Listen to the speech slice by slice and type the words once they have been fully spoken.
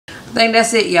I think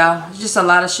that's it, y'all. Just a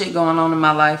lot of shit going on in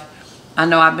my life. I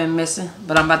know I've been missing,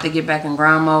 but I'm about to get back in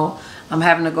grind mode. I'm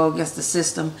having to go against the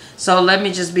system. So let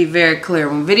me just be very clear.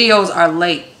 When videos are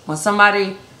late, when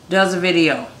somebody does a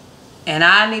video and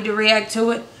I need to react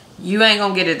to it, you ain't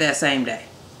gonna get it that same day.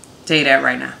 Tell you that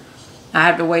right now. I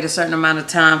have to wait a certain amount of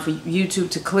time for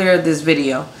YouTube to clear this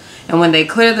video. And when they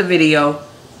clear the video,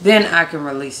 then I can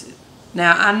release it.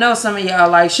 Now, I know some of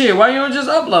y'all like, shit, why you don't just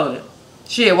upload it?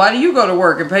 Shit, why do you go to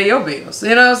work and pay your bills?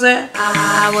 You know what I'm saying?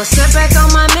 I was set back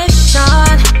on my mission.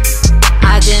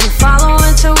 I didn't follow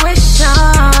intuition.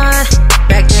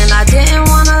 Back then I didn't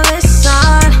want to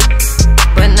listen.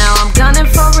 But now I'm gunning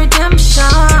for redemption.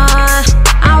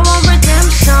 I want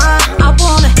redemption. I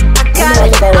want it. I got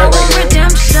it. I want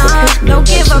redemption. Don't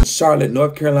give up. Charlotte,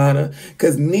 North Carolina.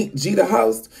 Because NEEKG, the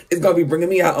host, is going to be bringing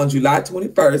me out on July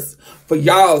 21st for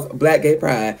y'all's Black Gay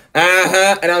Pride.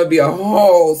 And I'm going to be a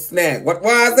whole snack. What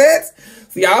was it?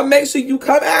 So y'all make sure you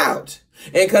come out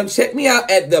and come check me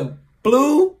out at the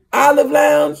Blue Olive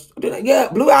Lounge. Yeah,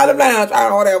 Blue Olive Lounge. I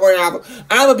don't know that word.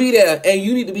 I'm going to be there. And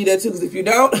you need to be there too. Because if you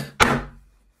don't,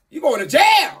 you're going to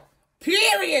jail.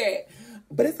 Period.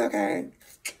 But it's okay.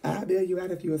 I'll bail you out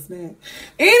if you're a snack.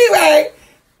 Anyway,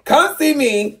 come see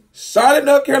me, Charlotte,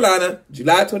 North Carolina,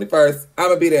 July 21st. I'm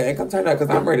going to be there. And come turn up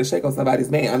because I'm ready to shake on somebody's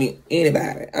man. I mean,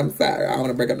 anybody. I'm sorry. I don't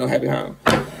want to break up no happy home.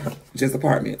 Just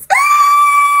apartments.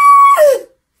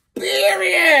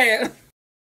 Period.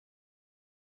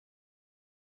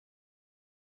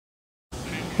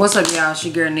 What's up, y'all? It's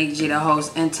your girl, NEEKG, the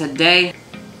host. And today,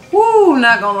 woo,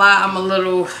 not gonna lie, I'm a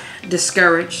little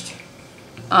discouraged.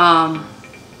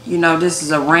 You know, this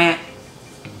is a rant.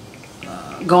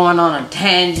 Going on a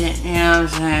tangent, you know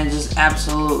what I'm saying? Just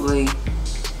absolutely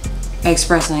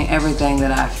expressing everything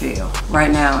that I feel right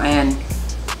now. And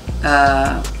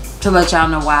to let y'all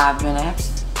know why I've been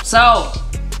absent. So,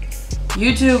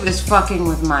 YouTube is fucking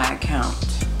with my account.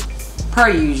 Per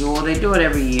usual, they do it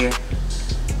every year.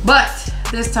 But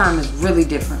this time is really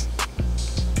different.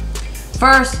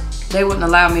 First, they wouldn't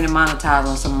allow me to monetize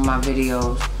on some of my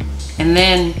videos. And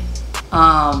then,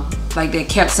 like they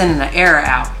kept sending an error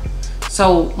out.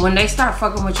 So when they start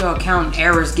fucking with your account and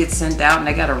errors get sent out and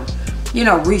they gotta, you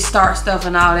know, restart stuff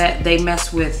and all that, they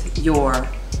mess with your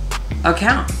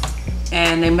account.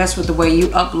 And they mess with the way you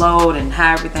upload and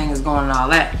how everything is going and all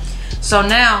that. So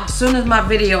now, as soon as my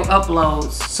video uploads,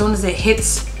 as soon as it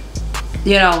hits,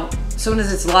 you know, as soon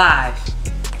as it's live,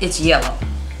 it's yellow.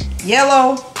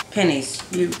 Yellow pennies.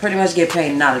 You pretty much get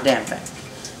paid not a damn thing.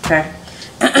 Okay?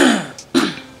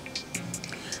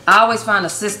 I always find a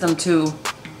system to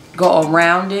go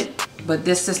around it, but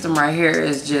this system right here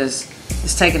is just,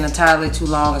 it's taking entirely too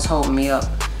long. It's holding me up,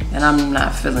 and I'm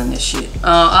not feeling this shit.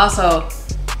 Also,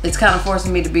 it's kind of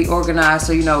forcing me to be organized,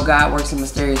 so you know God works in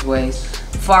mysterious ways.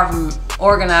 Far from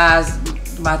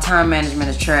organized, my time management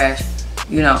is trash.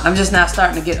 You know, I'm just now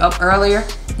starting to get up earlier,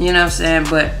 you know what I'm saying?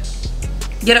 But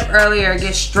get up earlier,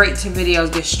 get straight to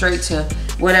videos, get straight to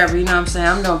whatever, you know what I'm saying?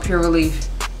 I'm doing Pure Relief,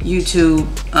 YouTube,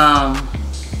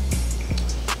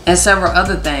 and several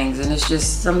other things, and it's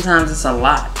just, sometimes it's a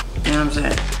lot, you know what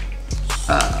I'm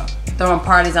saying? Throwing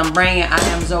parties. I'm bringing I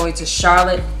Am Zoe to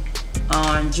Charlotte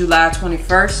on July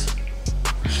 21st,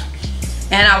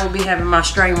 and I will be having my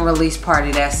stream release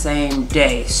party that same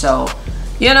day. So,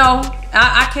 you know,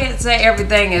 I can't say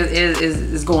everything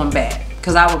is going bad,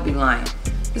 because I would be lying.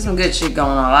 There's some good shit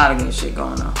going on, a lot of good shit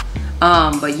going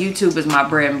on. But YouTube is my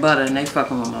bread and butter, and they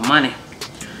fucking with my money.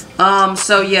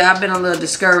 So yeah, I've been a little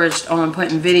discouraged on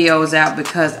putting videos out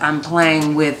because I'm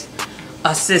playing with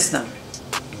a system.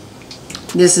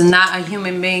 This is not a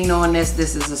human being doing this.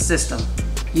 This is a system.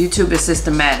 YouTube is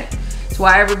systematic. That's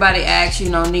why everybody asks,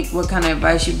 you know, Neek, what kind of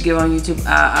advice you give on YouTube?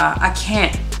 I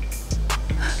can't.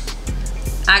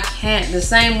 I can't. The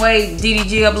same way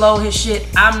DDG upload his shit,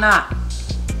 I'm not.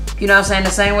 You know what I'm saying?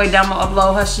 The same way Dama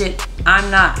upload her shit,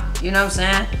 I'm not. You know what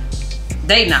I'm saying?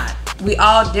 They not. We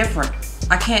all different.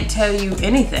 I can't tell you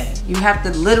anything. You have to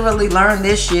literally learn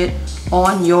this shit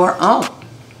on your own.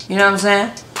 You know what I'm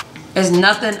saying? There's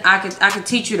nothing I could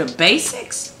teach you the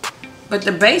basics, but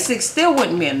the basics still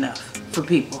wouldn't be enough for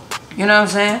people. You know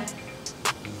what I'm saying?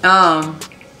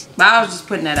 But I was just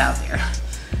putting that out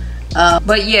there.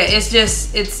 But yeah, it's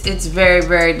just it's very,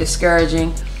 very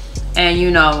discouraging. And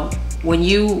you know, when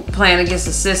you playing against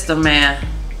a system, man,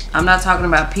 I'm not talking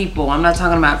about people. I'm not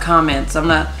talking about comments.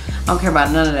 I don't care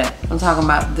about none of that. I'm talking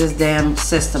about this damn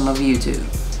system of YouTube.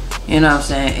 You know what I'm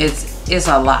saying? It's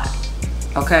a lot.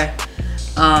 Okay?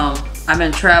 I've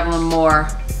been traveling more,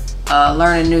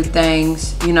 learning new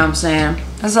things. You know what I'm saying?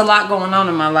 There's a lot going on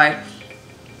in my life.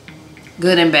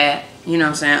 Good and bad. You know what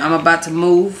I'm saying? I'm about to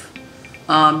move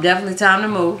Definitely time to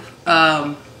move.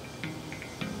 I'm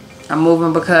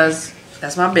moving because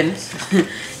that's my business. You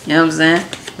know what I'm saying?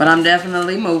 But I'm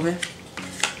definitely moving.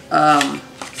 I'll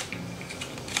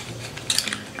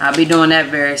be doing that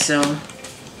very soon.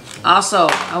 Also,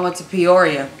 I went to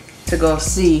Peoria to go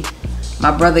see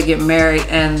my brother get married,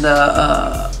 and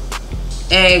the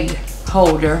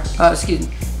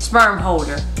sperm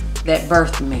holder that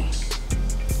birthed me.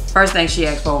 First thing she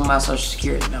asked for was my social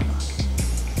security number.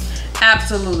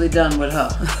 Absolutely done with her.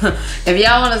 If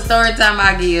y'all want a story time,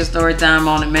 I'll give you a story time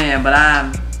on it, man. But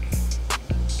I'm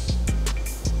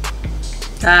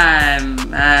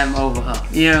over her.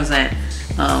 You know what I'm saying?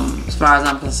 As far as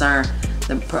I'm concerned,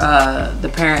 the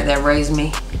parent that raised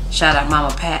me, shout out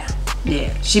Mama Pat.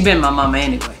 Yeah, she been my mama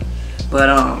anyway. But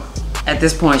at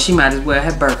this point, she might as well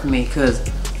have birthed me, cause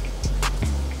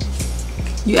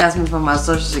you asked me for my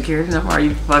social security number. Are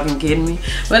you fucking kidding me?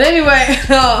 But anyway,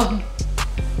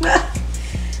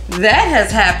 that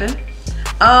has happened.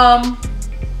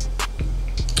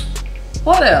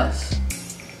 What else?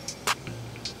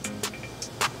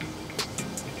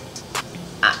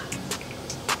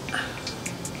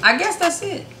 I guess that's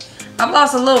it. I've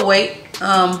lost a little weight.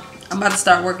 I'm about to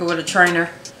start working with a trainer,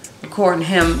 recording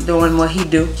him doing what he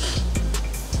do.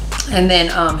 And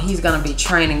then he's gonna be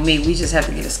training me. We just have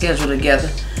to get a schedule together.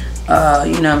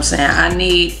 You know what I'm saying?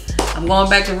 I'm going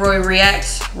back to Roy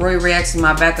Reacts. Roy Reacts is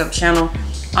my backup channel.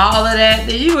 All of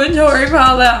that you and Tori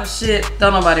fall out, shit,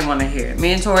 don't nobody want to hear it.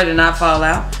 Me and Tori did not fall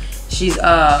out. She's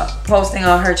posting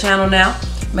on her channel now.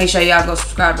 Make sure y'all go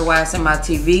subscribe to YSMI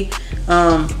TV.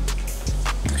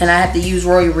 And I have to use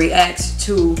Roy Reacts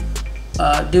to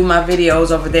do my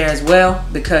videos over there as well,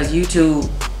 because YouTube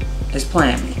is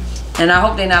playing me. And I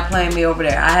hope they're not playing me over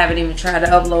there. I haven't even tried to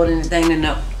upload anything to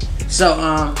know. So,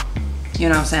 you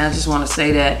know what I'm saying? I just want to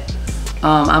say that.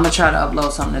 I'm going to try to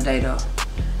upload something today, though.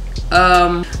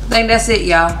 I think that's it,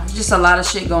 y'all. Just a lot of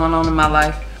shit going on in my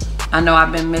life. I know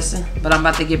I've been missing, but I'm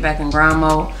about to get back in grind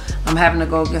mode. I'm having to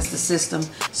go against the system.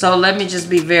 So let me just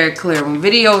be very clear. When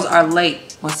videos are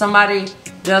late, when somebody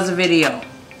does a video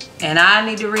and I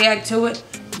need to react to it,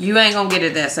 you ain't gonna get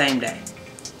it that same day.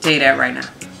 Tell you that right now.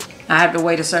 I have to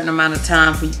wait a certain amount of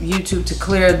time for YouTube to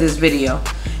clear this video.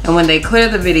 And when they clear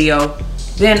the video,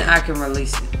 then I can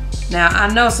release it. Now,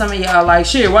 I know some of y'all like,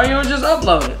 shit, why you don't just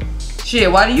upload it?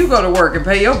 Shit, why do you go to work and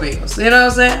pay your bills? You know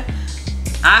what I'm saying?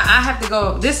 I have to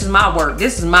go, this is my work.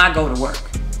 This is my go to work.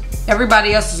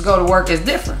 Everybody else's go to work is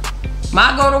different.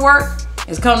 My go to work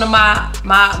is come to my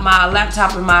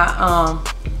laptop and my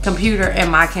computer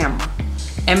and my camera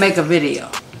and make a video.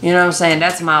 You know what I'm saying?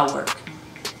 That's my work.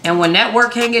 And when that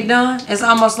work can't get done, it's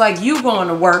almost like you going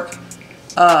to work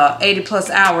 80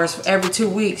 plus hours every 2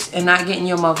 weeks and not getting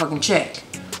your motherfucking check.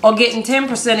 Or getting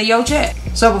 10% of your check.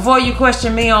 So before you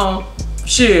question me on,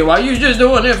 shit, why you just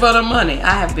doing it for the money? I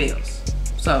have bills.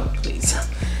 So please,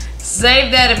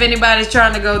 save that if anybody's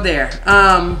trying to go there.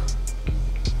 I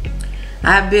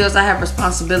have bills, I have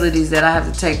responsibilities that I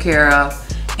have to take care of.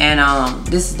 And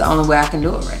this is the only way I can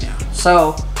do it right now.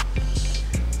 So,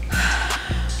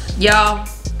 y'all,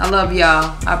 I love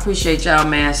y'all. I appreciate y'all,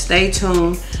 man. Stay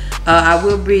tuned. I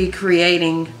will be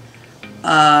creating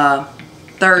a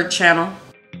third channel.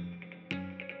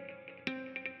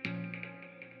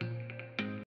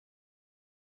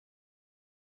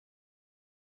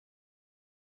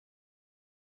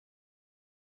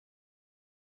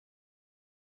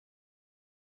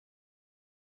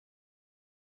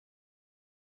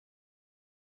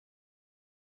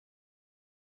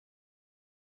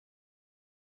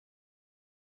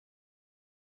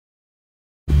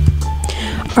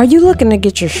 Are you looking to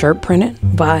get your shirt printed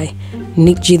by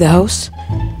NEEKG the host?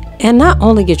 And not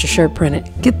only get your shirt printed,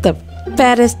 get the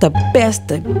fattest, the best,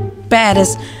 the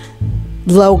baddest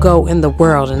logo in the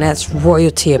world, and that's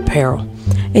Royalty Apparel.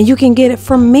 And you can get it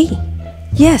from me.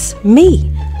 Yes, me.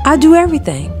 I do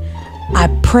everything. I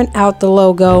print out the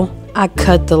logo, I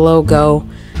cut the logo,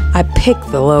 I pick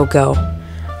the logo.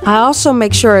 I also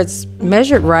make sure it's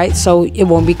measured right so it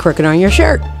won't be crooked on your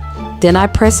shirt. Then I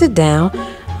press it down.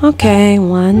 Okay,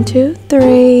 1, 2,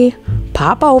 3,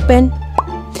 pop open.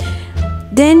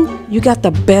 Then you got the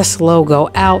best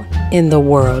logo out in the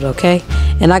world, okay?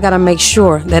 And I gotta make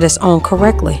sure that it's on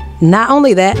correctly. Not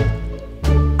only that,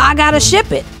 I gotta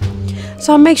ship it.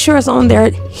 So I make sure it's on there,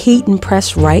 heat and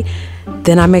press right.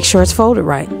 Then I make sure it's folded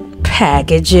right.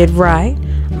 Package it right.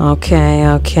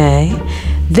 Okay.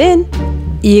 Then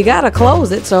you gotta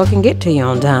close it so it can get to you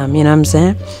on time, you know what I'm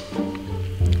saying?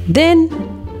 Then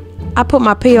I put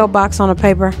my P.O. box on a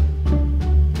paper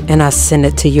and I send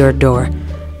it to your door.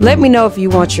 Let me know if you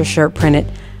want your shirt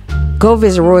printed. Go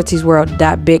visit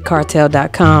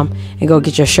royaltiesworld.bigcartel.com and go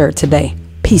get your shirt today.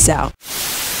 Peace out.